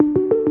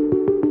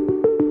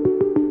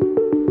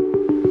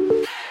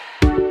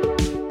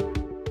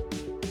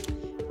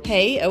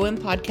Hey, OM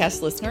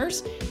Podcast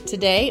listeners.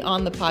 Today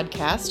on the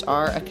podcast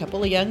are a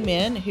couple of young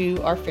men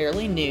who are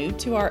fairly new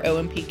to our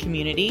OMP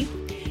community.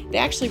 They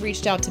actually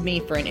reached out to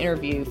me for an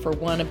interview for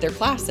one of their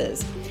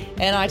classes,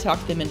 and I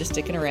talked them into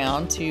sticking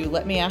around to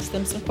let me ask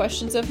them some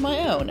questions of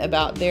my own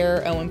about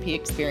their OMP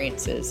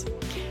experiences.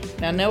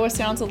 Now, Noah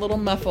sounds a little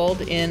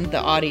muffled in the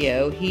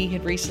audio. He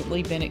had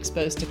recently been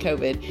exposed to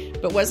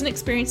COVID, but wasn't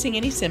experiencing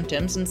any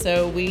symptoms, and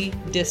so we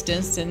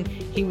distanced, and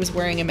he was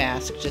wearing a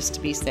mask just to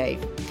be safe.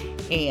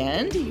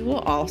 And you will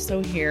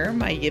also hear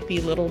my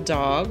yippy little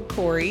dog,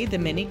 Corey, the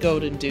mini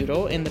golden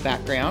doodle, in the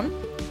background.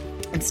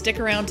 And stick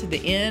around to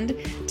the end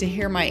to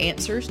hear my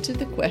answers to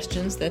the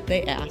questions that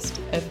they asked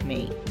of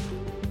me.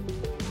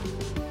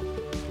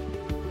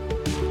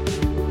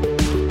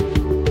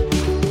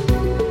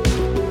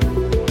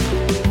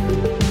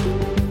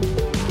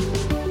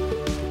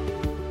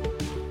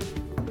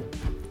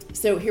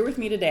 So here with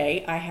me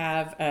today, I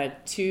have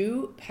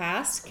two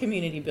past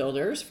community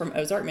builders from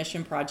Ozark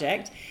Mission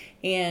Project.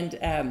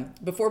 And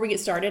before we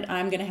get started,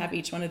 I'm going to have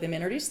each one of them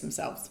introduce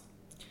themselves.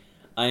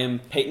 I am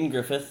Peyton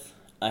Griffith.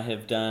 I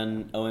have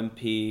done OMP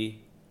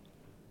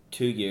for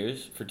 2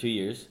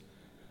 years.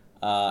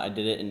 I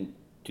did it in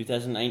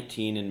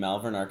 2019 in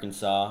Malvern,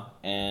 Arkansas,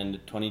 and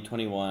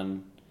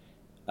 2021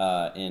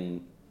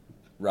 in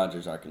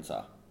Rogers,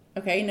 Arkansas.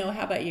 Okay, Noah,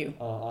 how about you?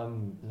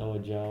 I'm Noah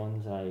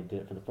Jones. I did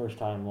it for the first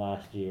time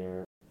last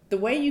year. The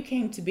way you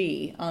came to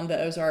be on the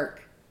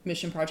Ozark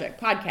Mission Project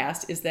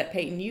podcast is that,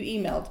 Peyton, you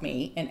emailed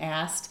me and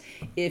asked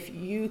if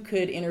you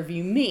could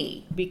interview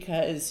me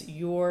because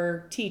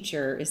your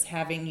teacher is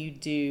having you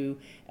do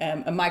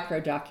a micro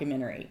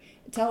documentary.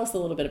 Tell us a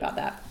little bit about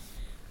that.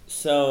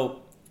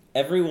 So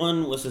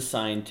everyone was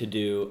assigned to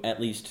do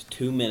at least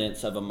 2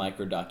 minutes of a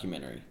micro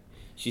documentary.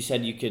 She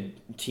said you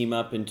could team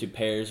up into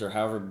pairs or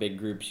however big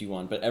groups you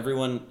want, but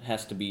everyone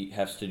has to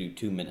do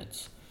 2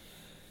 minutes.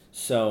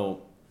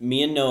 So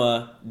me and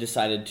Noah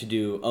decided to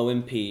do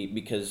OMP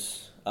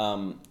because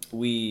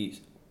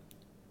we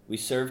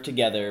served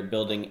together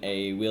building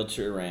a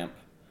wheelchair ramp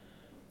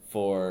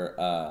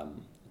for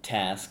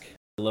Task,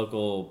 a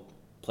local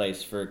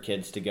place for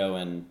kids to go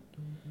and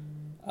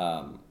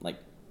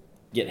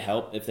get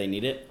help if they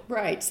need it.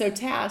 Right. So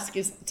Task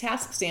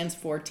stands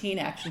for Teen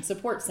Action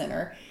Support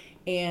Center,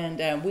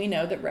 and we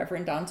know that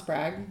Reverend Don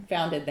Sprague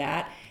founded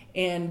that.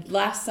 And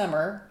last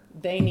summer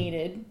they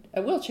needed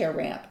a wheelchair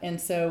ramp, and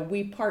so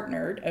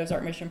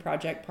Ozark Mission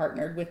Project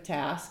partnered with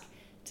Task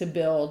to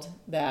build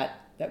that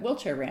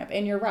wheelchair ramp.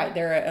 And you're right,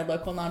 they're a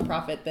local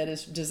nonprofit that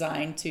is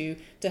designed to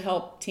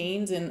help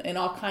teens in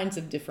all kinds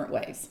of different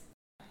ways.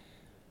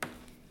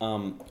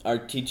 Our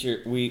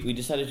teacher, we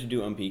decided to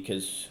do OMP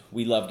because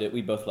we loved it.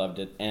 We both loved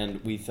it.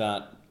 And we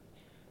thought,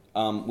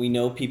 we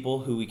know people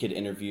who we could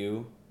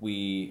interview.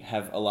 We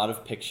have a lot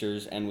of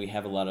pictures and we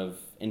have a lot of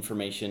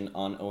information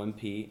on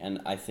OMP.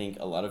 And I think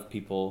a lot of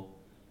people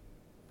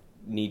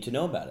need to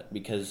know about it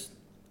because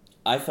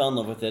I fell in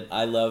love with it.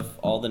 I love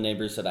all the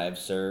neighbors that I have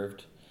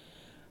served.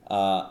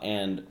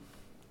 And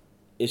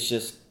it's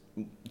just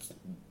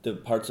the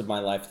parts of my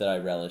life that I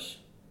relish,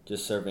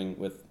 just serving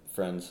with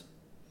friends.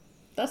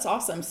 That's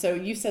awesome. So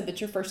you said that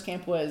your first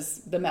camp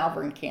was the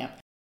Malvern camp.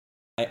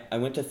 I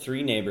went to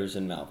 3 neighbors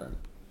in Malvern.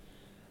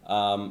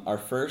 Our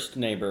first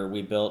neighbor,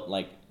 we built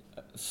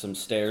some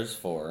stairs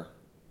for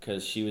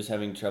because she was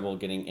having trouble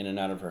getting in and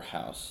out of her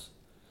house.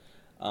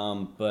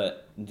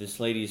 But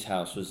this lady's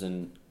house was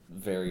in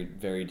very,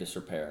 very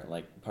disrepair.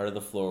 Part of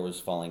the floor was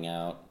falling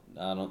out.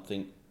 I don't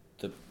think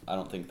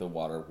the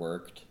water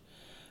worked.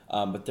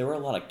 But there were a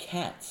lot of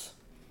cats.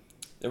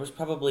 There was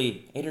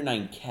probably 8 or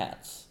 9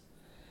 cats.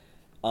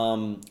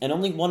 And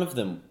only one of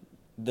them,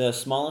 the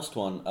smallest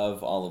one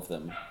of all of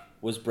them,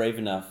 was brave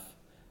enough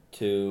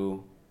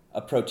to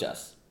approach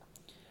us.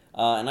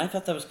 And I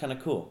thought that was kind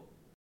of cool.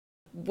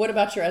 What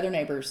about your other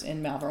neighbors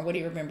in Malvern? What do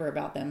you remember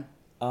about them?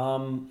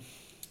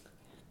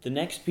 The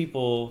next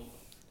people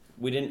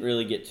we didn't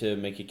really get to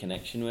make a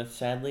connection with,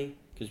 sadly,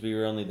 because we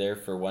were only there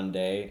for 1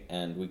 day,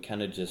 and we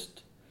kind of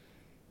just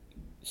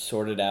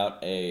sorted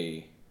out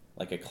a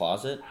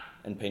closet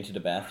and painted a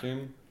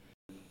bathroom.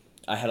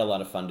 I had a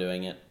lot of fun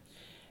doing it.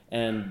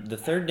 And the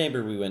third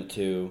neighbor we went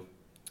to,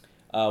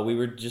 we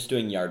were just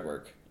doing yard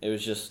work. It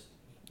was just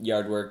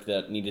yard work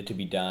that needed to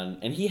be done,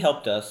 and he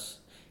helped us.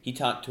 He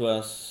talked to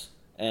us,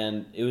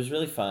 and it was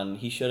really fun.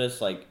 He showed us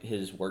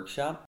his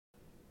workshop.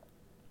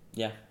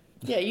 Yeah.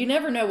 Yeah, you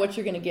never know what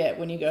you're going to get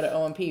when you go to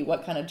OMP,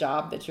 what kind of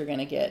job that you're going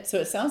to get. So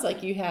it sounds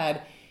like you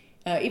had,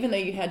 even though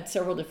you had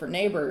several different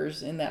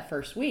neighbors in that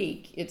first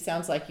week, it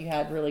sounds like you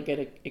had really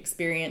good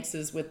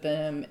experiences with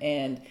them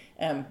and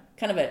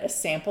kind of a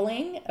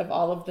sampling of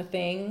all of the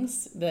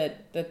things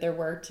that there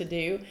were to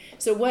do.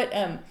 So what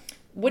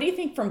do you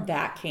think from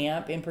that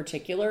camp in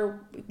particular?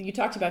 You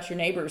talked about your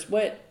neighbors.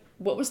 What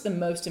was the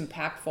most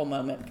impactful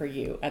moment for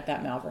you at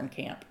that Malvern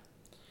camp?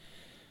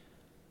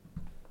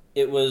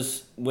 It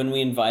was when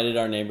we invited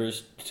our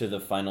neighbors to the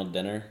final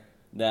dinner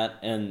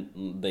and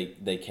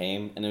they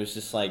came, and it was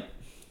just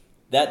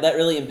that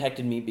really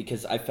impacted me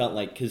because I felt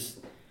because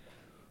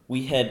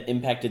we had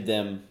impacted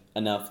them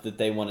enough that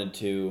they wanted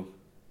to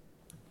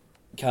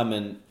come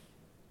and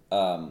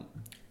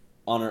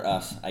honor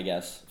us, I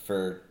guess,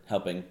 for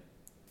helping.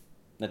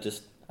 That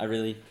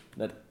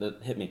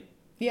hit me.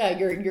 Yeah,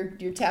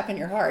 you're tapping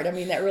your heart. I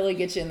mean, that really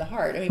gets you in the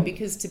heart. I mean,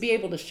 because to be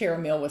able to share a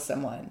meal with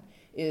someone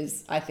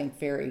is, I think,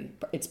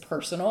 it's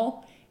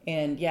personal,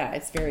 and yeah,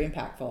 it's very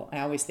impactful. I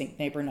always think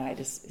neighbor night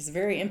is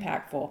very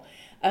impactful.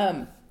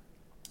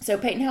 So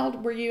Peyton, how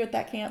old were you at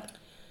that camp?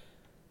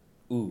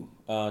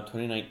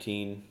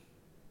 2019.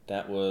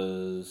 That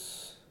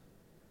was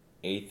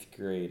 8th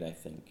grade, I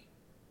think.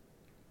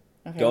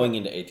 Okay. Going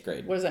into 8th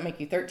grade. What does that make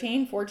you,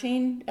 13,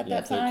 14 at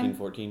that time? 13,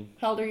 14.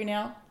 How old are you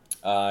now?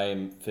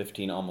 I'm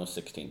 15, almost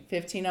 16.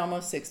 15,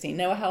 almost 16.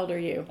 Noah, how old are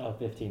you?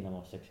 15,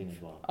 almost 16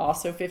 as well.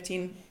 Also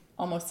 15,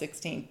 almost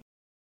 16.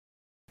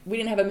 We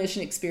didn't have a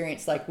mission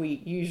experience like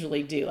we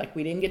usually do. Like,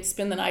 we didn't get to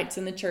spend the nights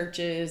in the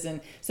churches.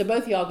 And so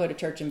both of y'all go to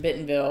church in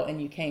Bentonville,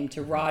 and you came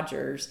to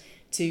Rogers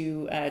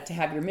to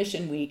have your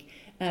mission week.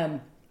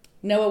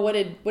 Noah, what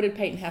did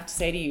Peyton have to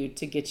say to you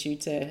to get you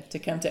to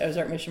come to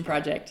Ozark Mission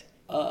Project?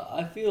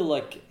 I feel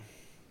like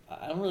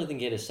I don't really think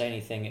he had to say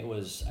anything. It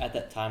was at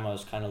that time I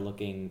was kind of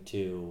looking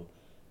to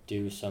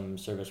do some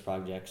service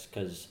projects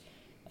because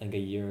I think a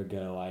year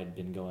ago I had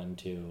been going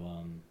to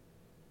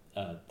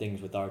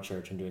things with our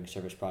church and doing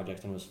service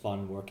projects, and it was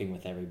fun working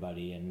with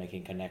everybody and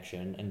making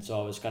connection. And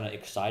so I was kind of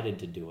excited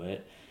to do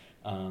it,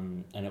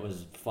 and it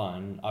was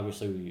fun.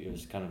 Obviously, it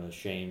was kind of a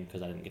shame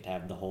because I didn't get to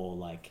have the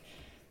whole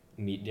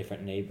meet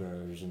different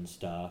neighbors and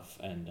stuff,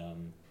 and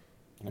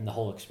the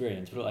whole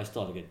experience, but I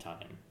still had a good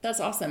time. That's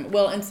awesome.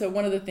 Well, and so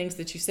one of the things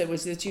that you said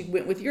was that you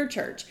went with your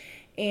church.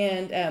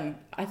 And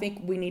I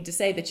think we need to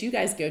say that you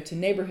guys go to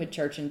Neighborhood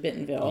Church in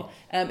Bentonville.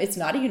 Yeah. It's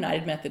not a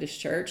United Methodist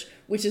Church,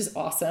 which is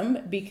awesome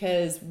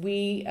because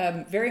we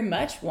very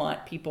much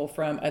want people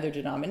from other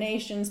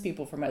denominations,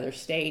 people from other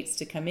states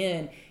to come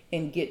in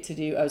and get to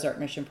do Ozark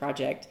Mission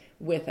Project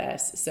with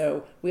us.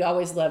 So we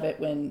always love it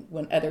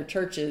when other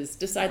churches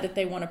decide that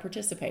they want to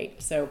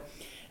participate. So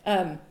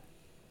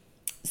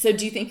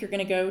do you think you're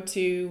going to go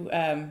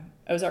to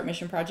Ozark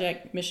Mission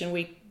Project Mission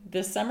Week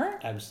this summer?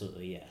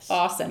 Absolutely, yes.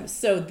 Awesome.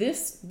 So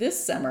this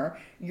summer,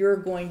 you're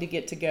going to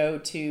get to go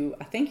to,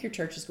 I think your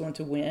church is going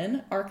to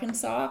Wynne,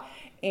 Arkansas,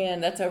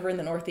 and that's over in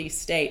the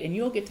Northeast state. And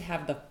you'll get to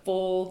have the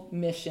full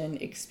mission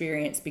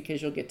experience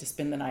because you'll get to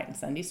spend the night in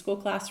Sunday school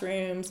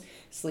classrooms,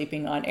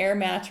 sleeping on air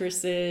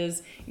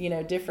mattresses,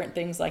 different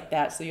things like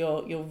that. So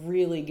you'll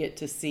really get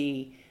to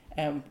see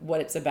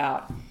what it's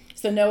about.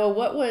 So Noah,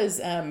 what was,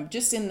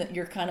 just in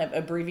your kind of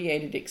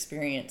abbreviated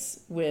experience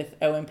with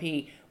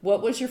OMP,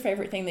 what was your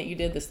favorite thing that you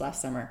did this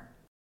last summer?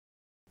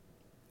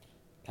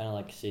 Kind of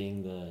like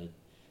seeing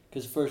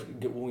because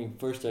when we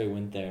first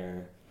went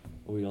there,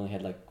 we only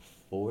had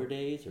 4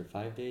 days or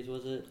 5 days,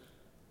 was it?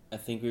 I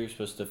think we were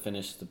supposed to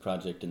finish the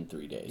project in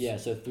 3 days. Yeah,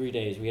 so 3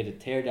 days. We had to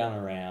tear down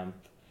a ramp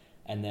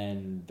and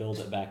then build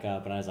it back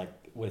up. And I was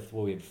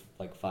we had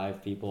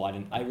 5 people.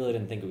 I really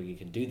didn't think we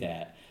could do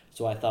that.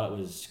 So I thought it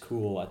was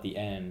cool at the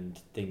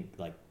end,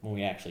 when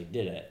we actually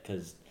did it,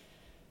 because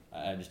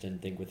I just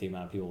didn't think with the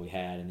amount of people we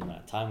had and the amount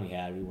of time we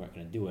had, we weren't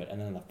going to do it.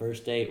 And then the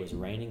first day it was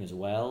raining as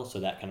well, so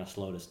that kind of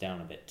slowed us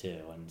down a bit too.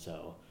 And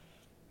so,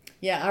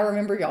 yeah, I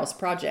remember y'all's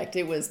project.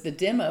 The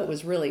demo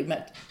was really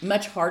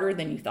much harder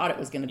than you thought it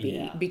was going to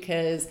be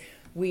because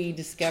we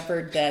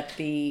discovered that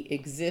the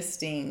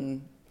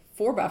existing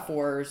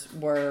 4x4s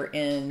were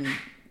in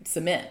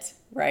cement,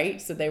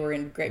 right? So they were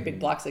in great big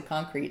blocks of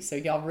concrete. So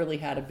y'all really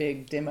had a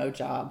big demo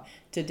job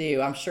to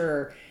do. I'm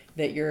sure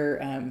that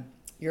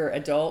your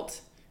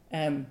adult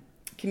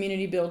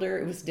community builder,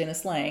 it was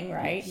Dennis Lang,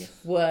 right? Yes.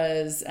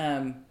 Was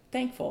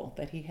thankful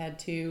that he had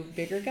 2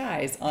 bigger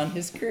guys on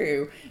his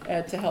crew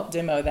to help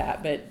demo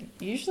that. But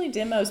usually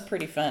demo's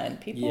pretty fun.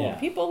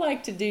 People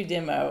like to do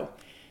demo.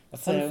 A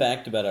fun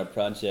fact about our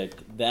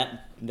project,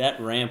 that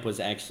ramp was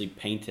actually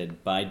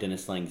painted by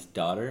Dennis Lang's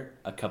daughter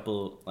a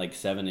couple,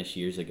 7-ish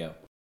years ago.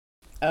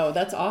 Oh,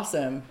 that's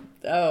awesome.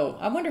 Oh,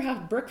 I wonder how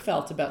Brooke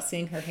felt about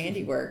seeing her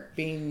handiwork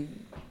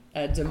being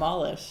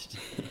demolished.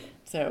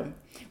 So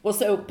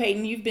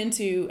Peyton, you've been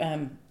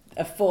to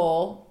a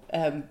full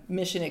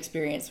mission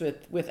experience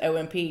with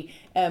OMP.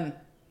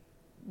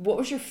 What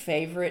was your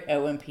favorite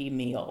OMP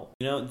meal?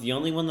 The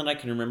only one that I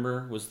can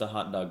remember was the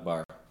hot dog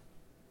bar.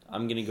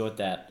 I'm going to go with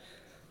that.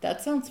 That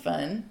sounds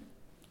fun.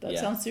 That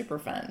sounds super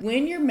fun.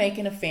 When you're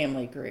making a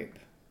family group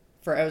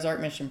for Ozark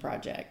Mission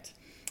Project,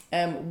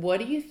 what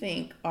do you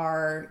think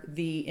are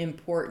the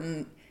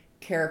important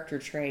character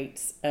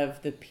traits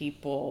of the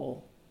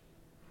people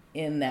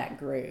in that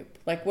group?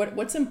 What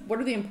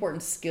are the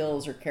important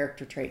skills or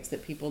character traits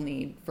that people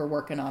need for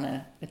working on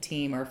a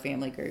team or a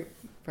family group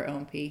for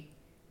OMP?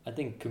 I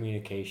think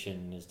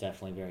communication is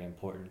definitely very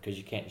important because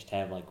you can't just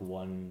have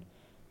one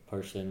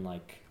person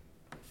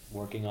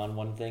working on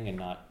one thing and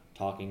not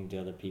talking to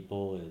other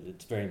people.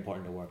 It's very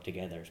important to work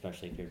together,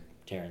 especially if you're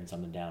tearing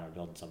something down or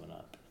building something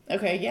up.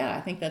 Okay, yeah,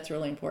 I think that's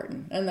really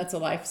important. And that's a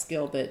life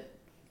skill that,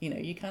 you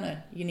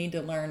need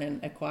to learn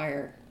and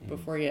acquire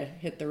before you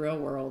hit the real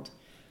world.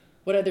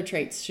 What other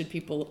traits should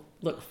people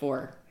look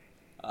for?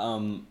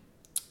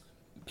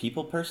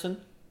 People person.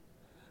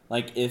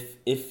 Like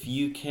if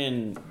you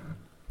can,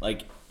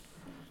 like,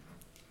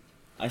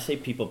 I say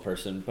people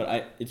person,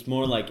 but it's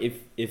more like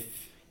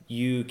if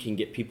you can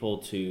get people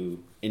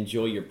to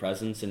enjoy your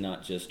presence and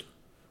not just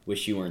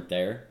wish you weren't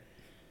there.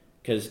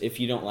 Because if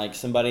you don't like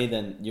somebody,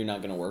 then you're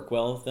not going to work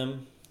well with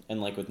them.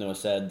 And like what Noah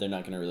said, they're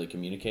not going to really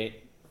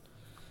communicate.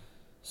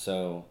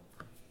 So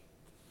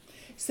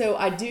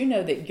I do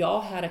know that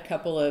y'all had a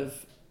couple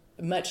of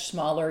much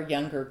smaller,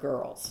 younger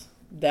girls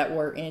that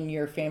were in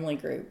your family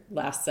group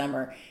last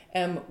summer.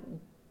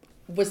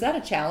 Was that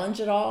a challenge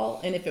at all?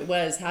 And if it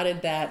was, how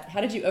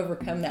did you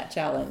overcome that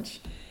challenge?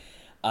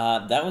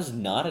 that was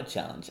not a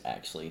challenge,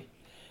 actually.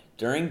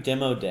 During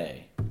demo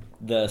day,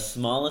 the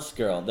smallest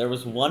girl, there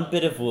was one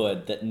bit of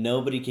wood that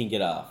nobody can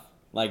get off.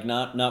 Like,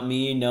 not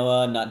me,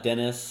 Noah, not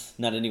Dennis,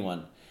 not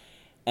anyone.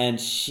 And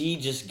she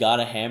just got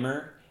a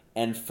hammer,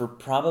 and for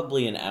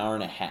probably an hour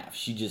and a half,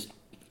 she just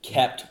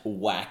kept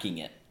whacking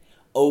it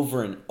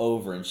over and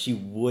over, and she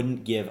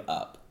wouldn't give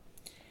up.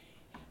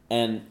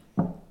 And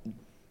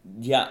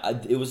yeah,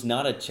 it was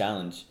not a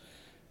challenge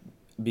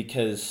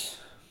because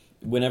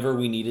whenever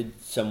we needed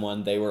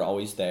someone, they were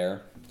always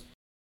there.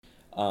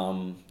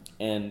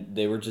 And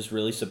they were just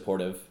really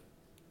supportive.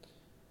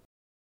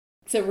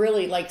 So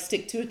really, like,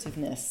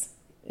 stick-to-itiveness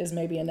is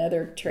maybe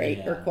another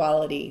trait or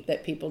quality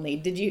that people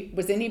need.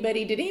 Did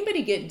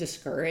anybody get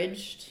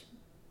discouraged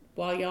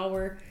while y'all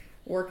were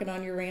working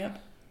on your ramp?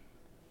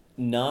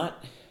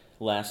 Not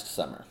last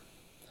summer.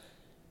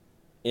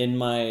 In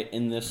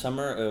the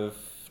summer of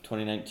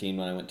 2019,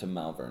 when I went to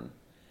Malvern,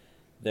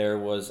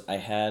 I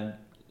had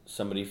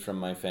somebody from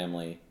my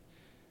family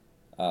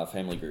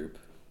group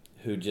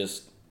who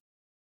just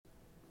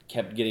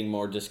kept getting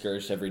more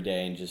discouraged every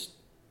day and just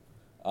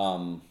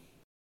and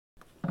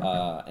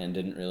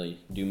didn't really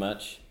do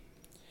much,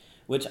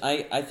 which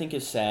I think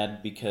is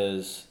sad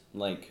because,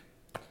 like,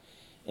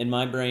 in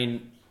my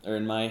brain or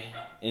in my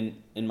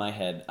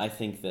head, I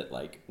think that,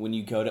 like, when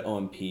you go to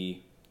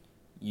OMP,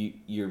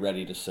 you're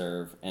ready to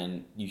serve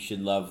and you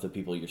should love the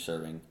people you're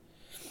serving.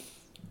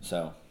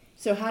 So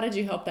how did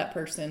you help that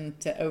person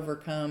to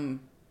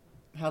overcome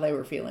how they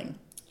were feeling?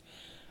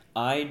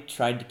 I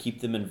tried to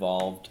keep them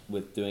involved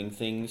with doing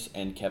things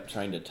and kept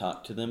trying to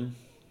talk to them,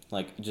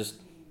 like just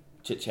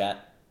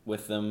chit-chat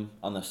with them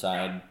on the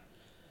side.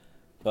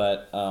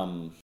 But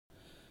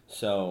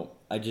so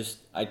I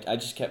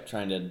just kept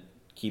trying to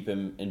keep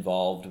him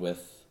involved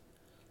with,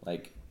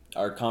 like,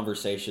 our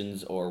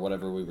conversations or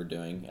whatever we were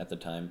doing at the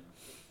time.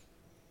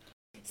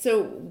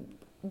 So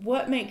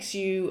what makes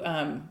you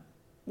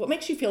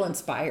feel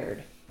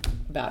inspired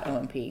about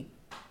OMP?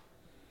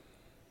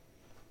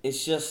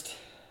 It's just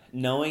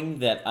knowing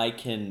that I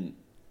can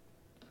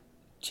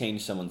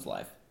change someone's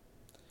life.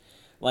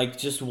 Like,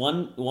 just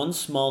one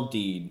small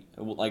deed,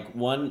 like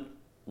one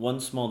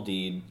small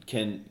deed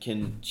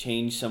can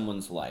change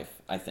someone's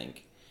life, I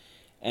think.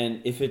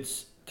 And if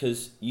it's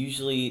because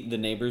usually the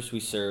neighbors we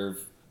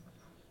serve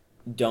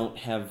don't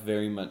have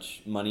very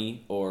much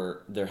money,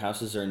 or their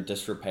houses are in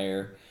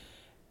disrepair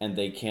and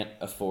they can't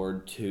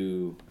afford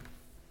to,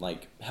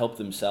 like, help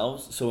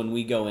themselves. So when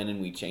we go in and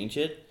we change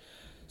it,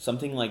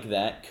 something like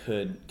that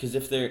could, because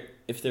if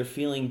they're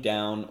feeling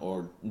down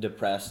or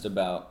depressed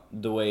about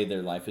the way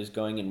their life is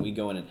going and we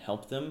go in and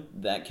help them,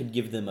 that could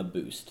give them a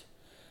boost.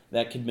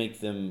 That could make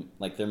them,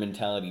 like, their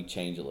mentality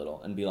change a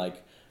little and be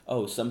like,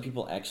 oh, some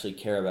people actually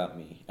care about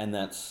me, and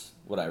that's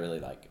what I really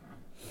like.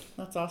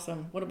 That's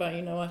awesome. What about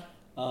you, Noah?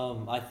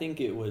 I think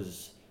it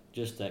was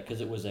just that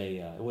because it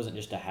wasn't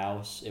just a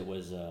house, it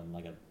was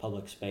like a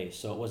public space.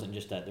 So it wasn't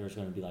just that there was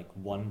going to be, like,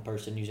 one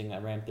person using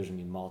that ramp. There's going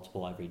to be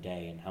multiple every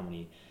day, and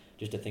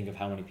just to think of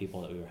how many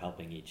people that we were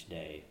helping each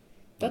day.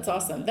 That's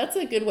awesome. That's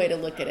a good way to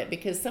look at it,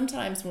 because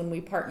sometimes when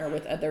we partner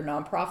with other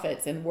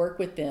nonprofits and work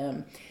with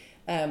them,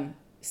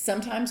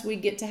 sometimes we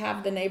get to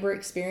have the neighbor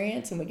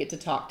experience and we get to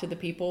talk to the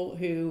people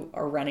who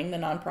are running the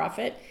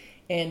nonprofit,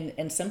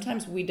 and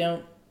sometimes we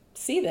don't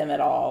see them at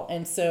all.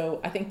 And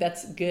so I think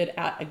that's a good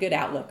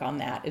outlook on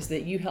that, is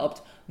that you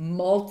helped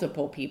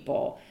multiple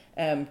people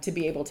to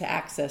be able to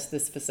access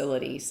this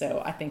facility.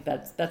 So I think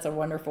that's a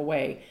wonderful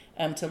way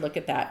to look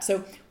at that. So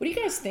what do you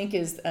guys think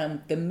is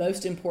the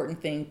most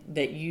important thing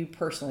that you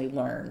personally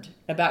learned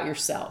about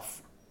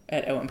yourself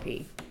at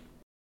OMP?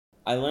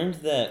 I learned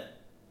that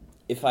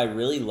if I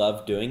really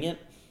love doing it,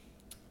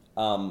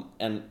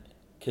 and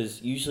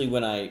because usually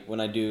when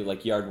I do,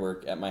 like, yard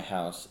work at my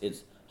house,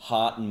 it's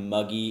hot and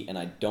muggy and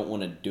I don't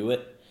want to do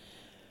it.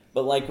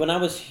 But, like, when I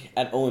was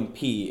at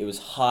OMP, it was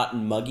hot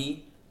and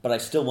muggy, but I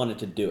still wanted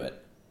to do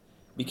it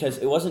because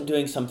it wasn't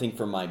doing something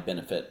for my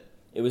benefit.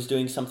 It was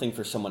doing something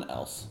for someone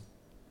else,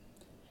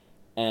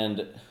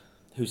 and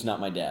who's not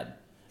my dad.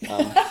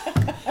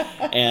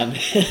 And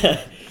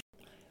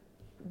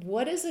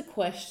what is a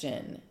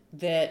question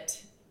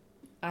that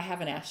I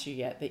haven't asked you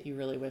yet that you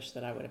really wish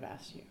that I would have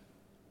asked you?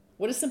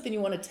 What is something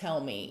you want to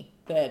tell me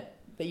that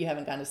you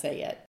haven't gotten to say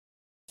yet?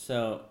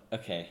 So,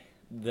 okay,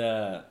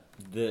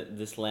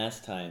 this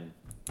last time,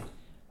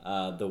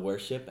 the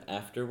worship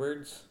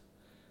afterwards,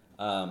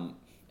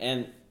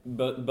 and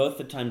both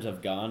the times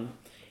I've gone,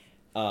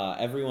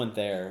 everyone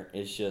there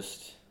is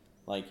just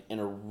like in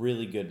a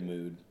really good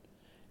mood.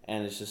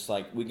 And it's just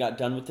like, we got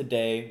done with the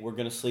day, we're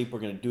going to sleep, we're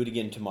going to do it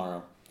again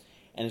tomorrow.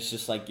 And it's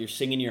just like you're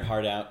singing your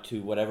heart out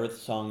to whatever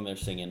song they're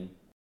singing.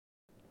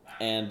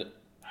 And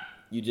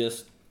you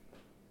just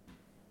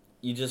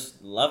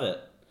love it.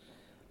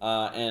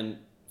 And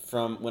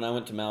from when I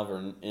went to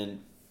Malvern in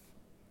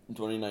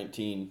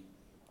 2019,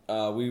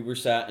 we were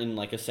sat in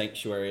like a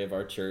sanctuary of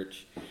our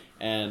church,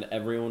 and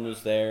everyone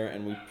was there,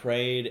 and we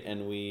prayed,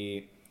 and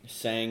we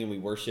sang, and we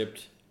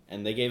worshiped,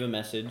 and they gave a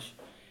message,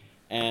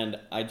 and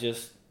I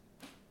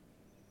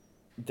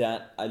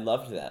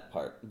loved that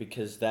part,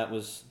 because it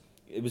was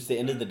the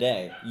end of the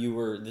day.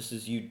 This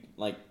is you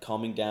like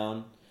calming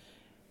down,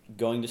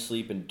 going to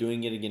sleep, and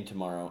doing it again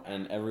tomorrow,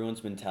 and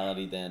everyone's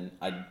mentality then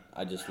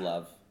I just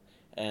love.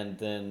 And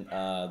then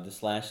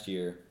this last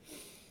year,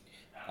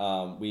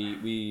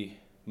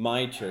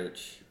 my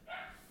church,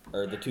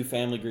 or the two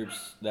family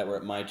groups that were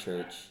at my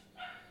church,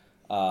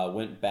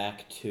 went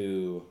back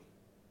to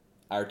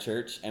our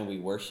church, and we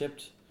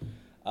worshiped.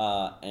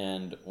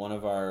 And one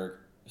of our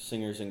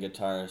singers and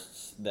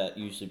guitarists that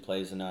usually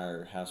plays in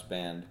our house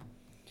band,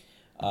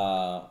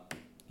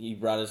 he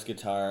brought his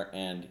guitar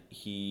and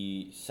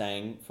he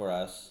sang for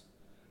us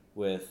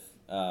with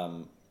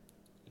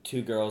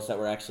two girls that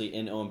were actually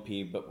in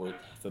OMP but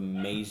have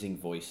amazing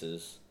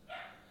voices.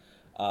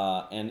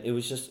 And it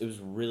was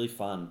really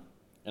fun,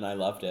 and I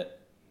loved it.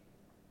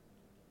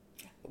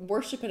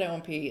 Worship at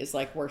OMP is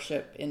like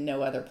worship in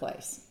no other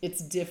place.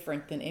 It's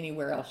different than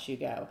anywhere else you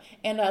go.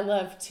 And I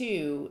love,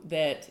 too,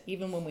 that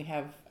even when we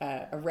have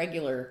a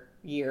regular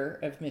year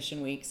of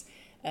mission weeks,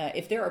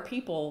 if there are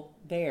people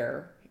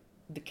there,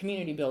 the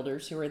community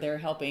builders who are there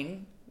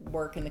helping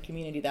work in the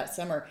community that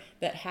summer,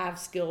 that have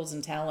skills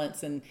and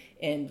talents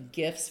and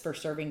gifts for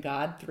serving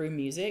God through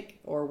music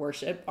or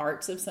worship,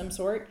 arts of some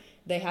sort,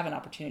 they have an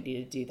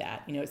opportunity to do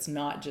that. It's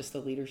not just the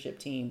leadership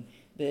team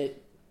that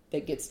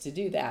gets to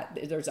do that.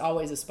 There's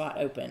always a spot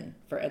open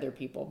for other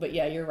people. But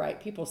yeah, you're right.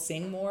 People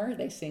sing more.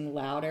 They sing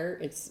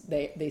louder.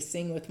 They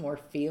sing with more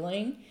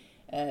feeling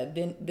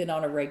than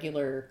on a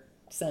regular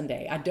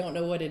Sunday. I don't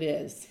know what it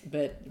is,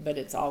 but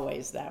it's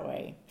always that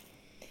way.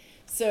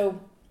 So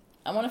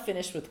I want to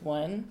finish with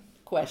one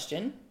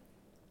question.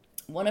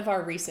 One of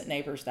our recent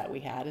neighbors that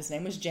we had, his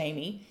name was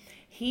Jamie.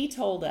 He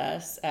told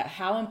us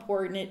how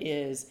important it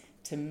is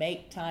to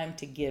make time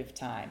to give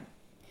time.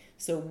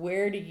 So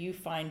where do you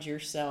find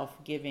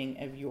yourself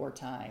giving of your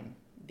time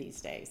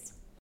these days?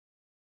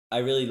 I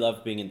really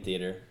love being in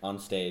theater, on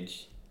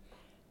stage.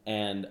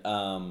 And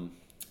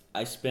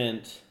I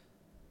spent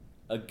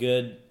a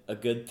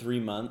good 3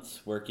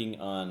 months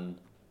working on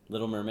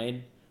Little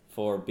Mermaid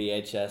for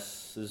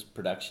BHS's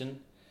production.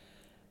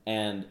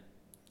 And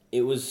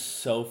it was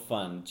so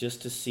fun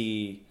just to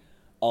see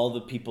all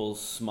the people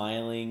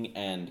smiling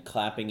and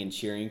clapping and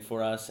cheering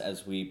for us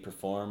as we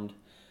performed.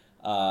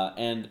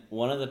 And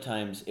one of the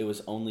times, it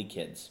was only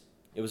kids.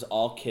 It was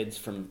all kids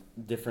from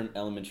different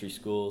elementary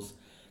schools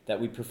that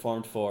we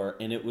performed for,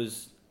 and it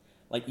was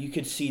like you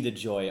could see the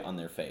joy on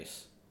their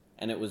face,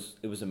 and it was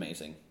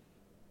amazing.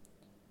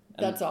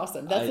 And that's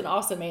awesome. That's an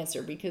awesome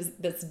answer, because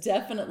that's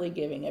definitely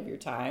giving of your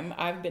time.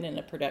 I've been in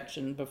a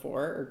production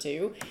before or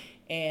two,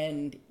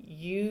 and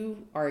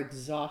you are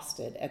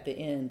exhausted at the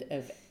end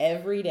of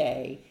every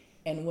day,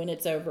 and when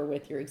it's over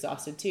with, you're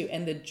exhausted too.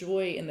 And the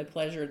joy and the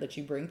pleasure that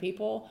you bring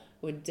people,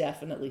 would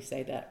definitely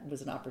say that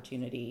was an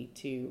opportunity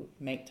to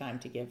make time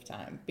to give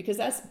time, because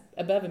that's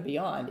above and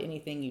beyond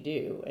anything you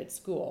do at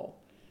school.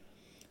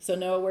 So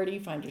Noah, where do you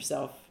find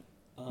yourself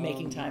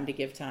making time to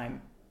give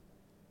time?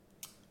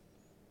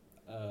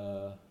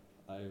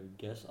 I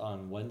guess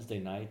on Wednesday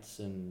nights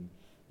in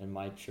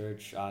my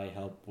church, I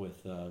help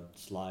with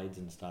slides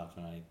and stuff,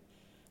 and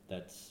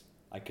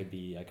I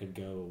could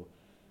go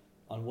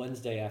on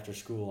Wednesday after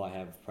school. I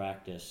have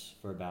practice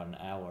for about an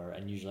hour,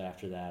 and usually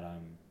after that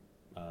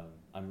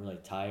I'm really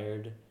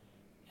tired,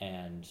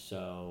 and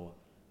so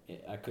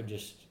I could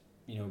just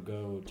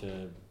go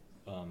to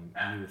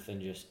youth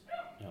and just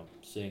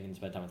sing and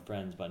spend time with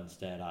friends, but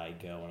instead I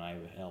go and I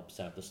help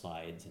set up the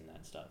slides and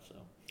that stuff. So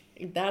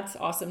that's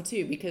awesome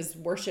too, because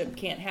worship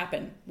can't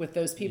happen with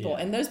those people, Yeah.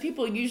 and those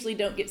people usually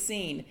don't get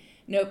seen.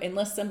 No,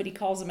 unless somebody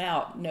calls them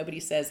out. Nobody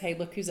says, "Hey,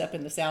 look who's up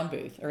in the sound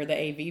booth or the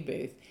AV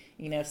booth."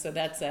 So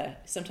that's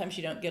sometimes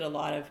you don't get a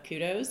lot of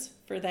kudos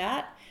for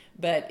that.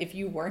 But if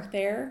you weren't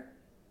there,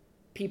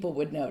 people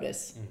would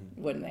notice,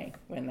 wouldn't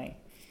they?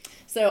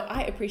 So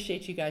I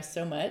appreciate you guys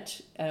so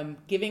much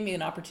giving me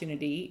an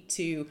opportunity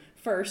to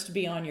first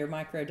be on your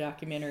micro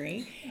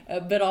documentary,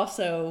 but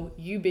also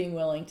you being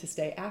willing to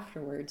stay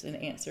afterwards and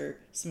answer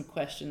some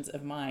questions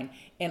of mine.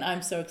 And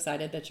I'm so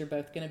excited that you're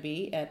both going to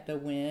be at the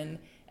WIN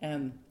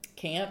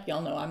camp.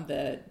 Y'all know I'm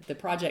the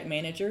project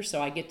manager,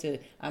 so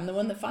I'm the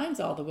one that finds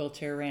all the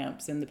wheelchair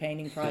ramps and the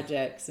painting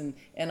projects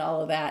and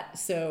all of that.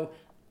 So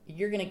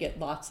you're going to get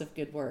lots of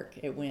good work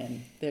at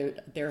WIN.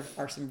 There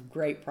are some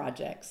great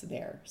projects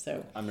there.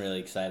 So I'm really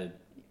excited.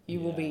 You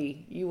will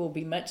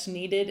be much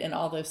needed, and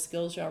all those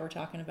skills y'all were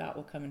talking about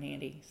will come in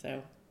handy.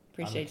 So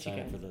Appreciate you I'm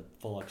excited guys. for the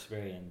full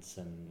experience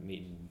and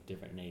meeting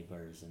different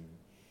neighbors. And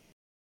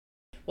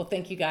Well,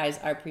 thank you guys.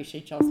 I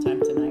appreciate y'all's time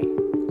tonight.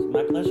 It's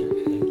my pleasure.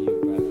 thank you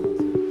for having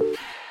us.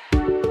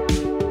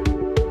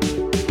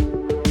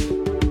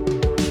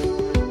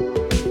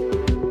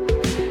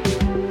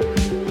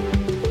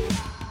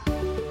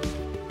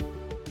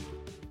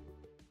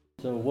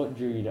 So what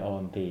drew you to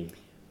OMP?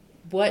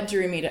 What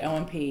drew me to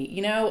OMP?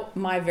 You know,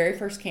 my very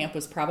first camp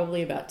was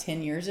probably about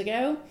 10 years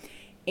ago.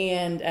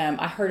 And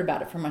I heard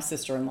about it from my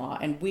sister-in-law.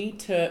 And we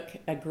took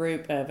a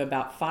group of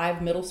about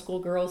 5 middle school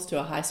girls to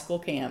a high school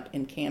camp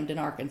in Camden,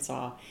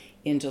 Arkansas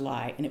in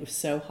July. And it was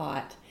so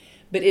hot.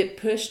 But it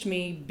pushed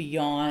me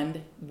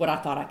beyond what I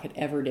thought I could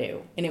ever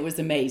do. And it was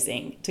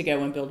amazing to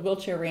go and build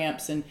wheelchair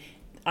ramps. And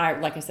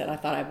like I said, I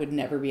thought I would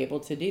never be able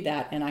to do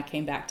that. And I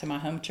came back to my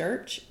home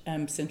church,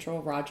 Central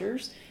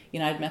Rogers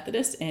United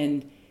Methodist,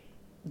 and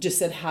just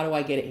said, how do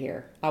I get it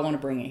here? I want to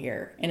bring it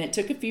here. And it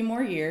took a few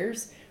more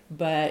years,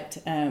 but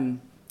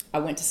I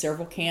went to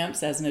several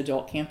camps as an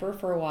adult camper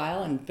for a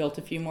while and built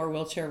a few more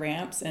wheelchair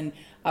ramps. And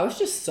I was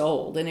just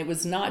sold. And it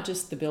was not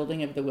just the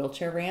building of the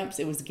wheelchair ramps.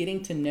 It was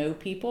getting to know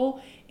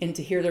people and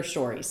to hear their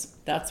stories.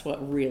 That's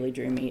what really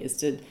drew me, is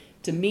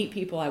to meet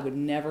people I would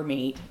never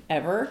meet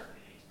ever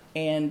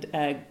and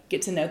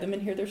get to know them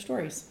and hear their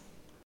stories.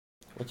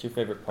 What's your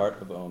favorite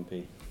part of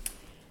OMP?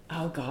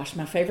 Oh gosh,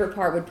 my favorite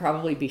part would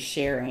probably be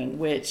sharing,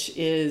 which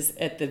is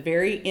at the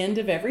very end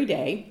of every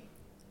day,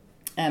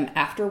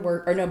 after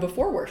work, or no,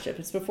 before worship.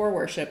 It's before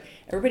worship.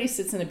 Everybody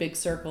sits in a big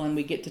circle and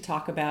we get to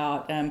talk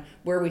about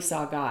where we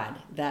saw God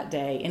that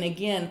day. And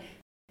again,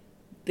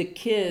 the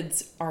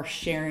kids are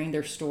sharing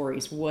their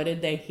stories. What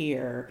did they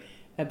hear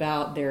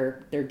about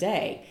their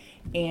day?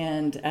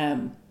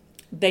 And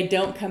they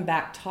don't come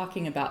back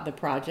talking about the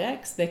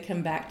projects. They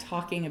come back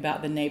talking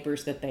about the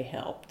neighbors that they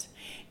helped.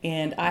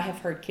 And I have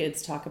heard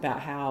kids talk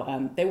about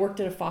how they worked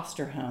at a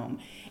foster home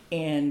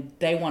and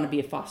they want to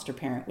be a foster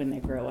parent when they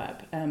grow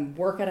up.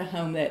 Work at a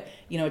home that,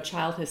 a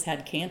child has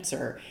had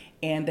cancer,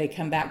 and they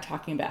come back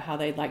talking about how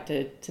they'd like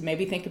to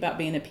maybe think about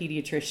being a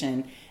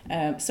pediatrician.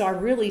 So I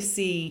really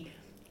see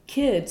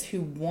kids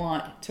who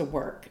want to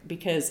work,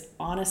 because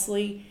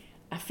honestly,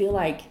 I feel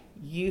like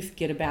youth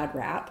get a bad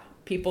rap.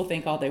 People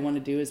think all they want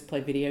to do is play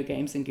video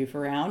games and goof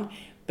around.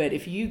 But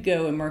if you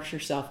go immerse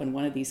yourself in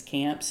one of these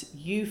camps,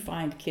 you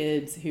find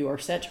kids who are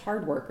such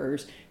hard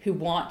workers who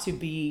want to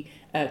be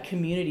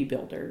community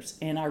builders.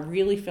 And I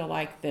really feel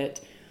like that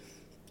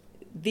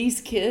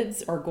these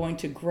kids are going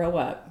to grow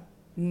up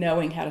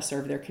knowing how to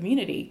serve their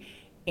community.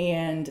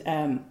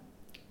 And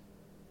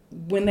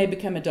when they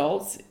become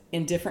adults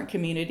in different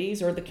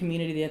communities or the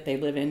community that they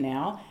live in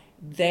now,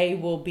 they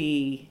will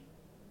be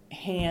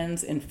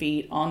hands and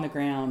feet on the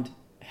ground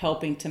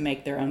helping to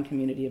make their own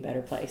community a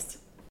better place.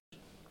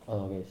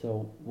 Oh, okay,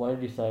 so why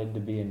did you decide to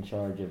be in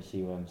charge of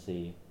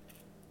COMC?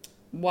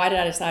 Why did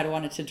I decide I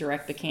wanted to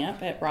direct the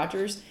camp at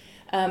Rogers?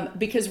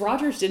 Because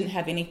Rogers didn't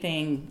have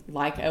anything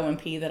like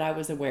OMP that I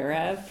was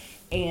aware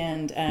of.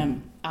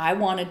 And I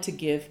wanted to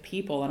give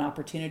people an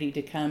opportunity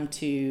to come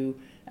to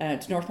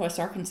Northwest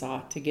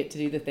Arkansas to get to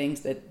do the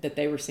things that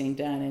they were seeing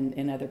done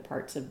in other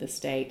parts of the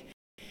state.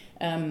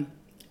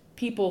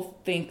 People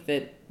think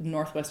that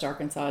Northwest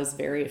Arkansas is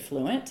very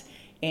affluent,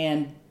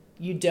 and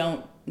you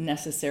don't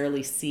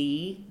necessarily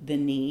see the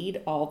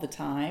need all the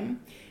time,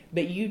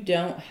 but you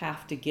don't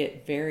have to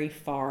get very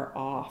far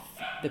off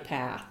the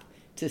path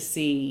to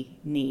see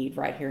need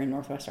right here in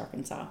Northwest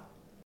Arkansas.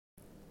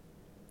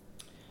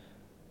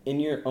 In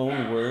your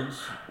own words,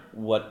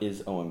 what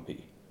is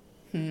OMP?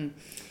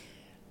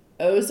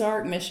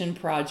 Ozark Mission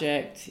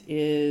Project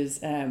is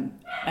an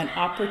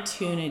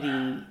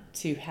opportunity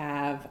to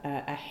have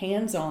a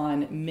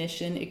hands-on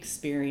mission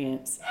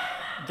experience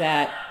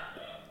that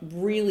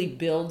really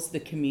builds the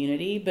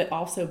community, but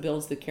also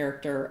builds the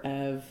character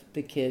of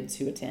the kids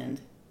who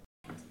attend.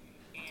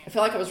 I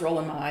feel like I was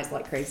rolling my eyes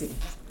like crazy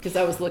because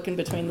I was looking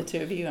between the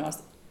two of you and I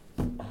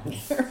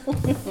was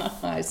rolling my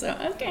eyes. So,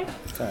 okay.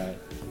 All right.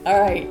 All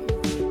right.